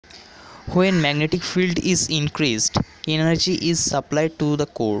When magnetic field is increased, energy is supplied to the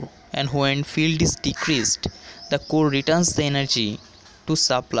core, and when field is decreased, the core returns the energy to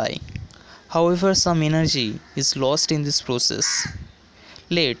supply. However, some energy is lost in this process.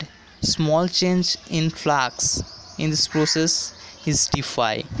 Let small change in flux in this process is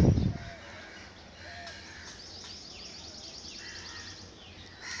dphi.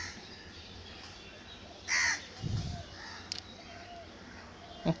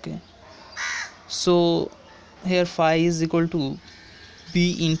 Okay, so here phi is equal to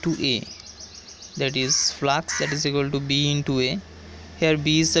b into a, that is flux, that is equal to b into a. Here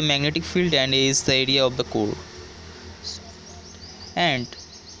b is the magnetic field and a is the area of the core, and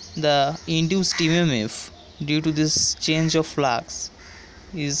the induced EMF due to this change of flux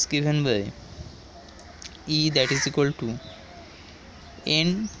is given by E, that is equal to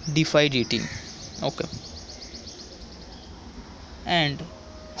n d phi dt. Okay, and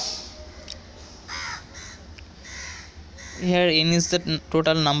here n is the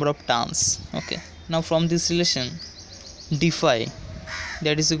total number of turns. Okay, now from this relation d phi,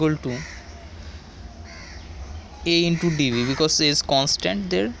 that is equal to a into dv, because a is constant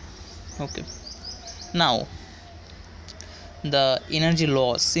there. Okay, now the energy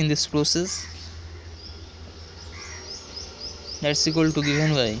loss in this process, that's equal to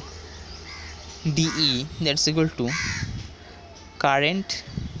given by dE, that's equal to current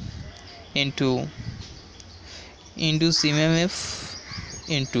into induced EMF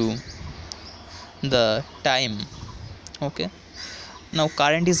into the time. Okay, now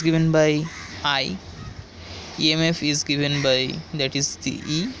current is given by I, EMF is given by, that is the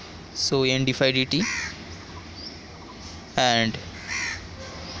E, so n d phi dt, and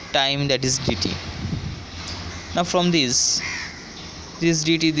time, that is dt. Now from this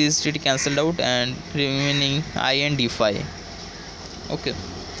dt cancelled out and remaining I and d phi. Okay,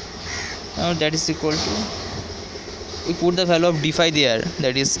 now that is equal to, we put the value of d phi there,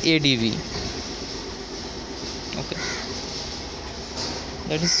 that is a dv. Okay,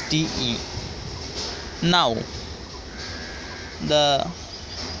 that is dE. Now the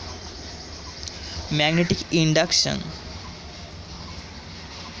magnetic induction,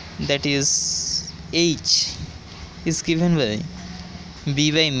 that is H, is given by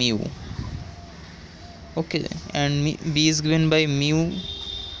b by mu. Okay, and b is given by mu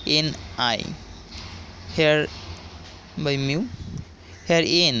n I, here by mu. Here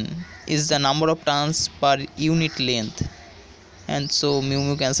n is the number of turns per unit length, and so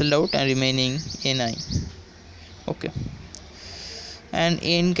mu cancelled out and remaining ni. Okay, and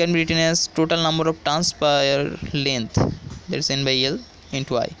n can be written as total number of turns per length, that is n by l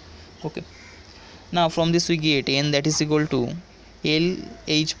into I. Okay, now from this we get n, that is equal to l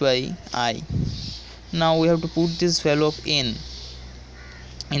h by I. Now we have to put this value of n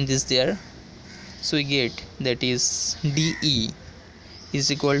in this there, so we get, that is dE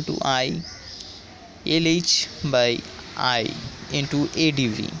is equal to I lh by I into a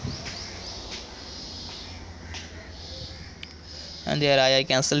dv, and there I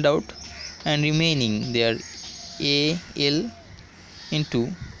cancelled out and remaining there a l into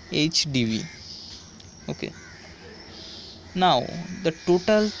h dv. Okay, now the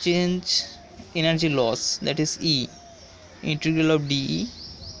total change energy loss, that is E, integral of dE,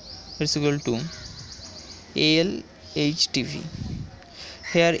 is equal to al h dv.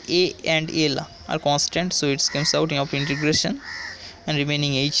 Here a and l are constant, so it comes out of integration and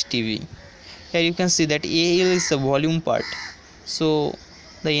remaining h dv. Here you can see that al is the volume part, so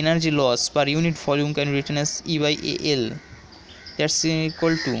the energy loss per unit volume can be written as E by al, that's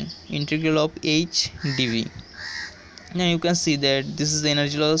equal to integral of h dv. Now you can see that this is the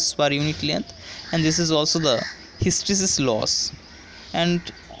energy loss per unit length, and this is also the hysteresis loss. And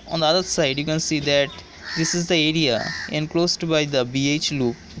on the other side you can see that this is the area enclosed by the BH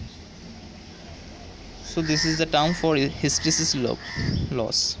loop, so this is the term for hysteresis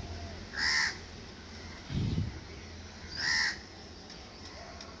loss.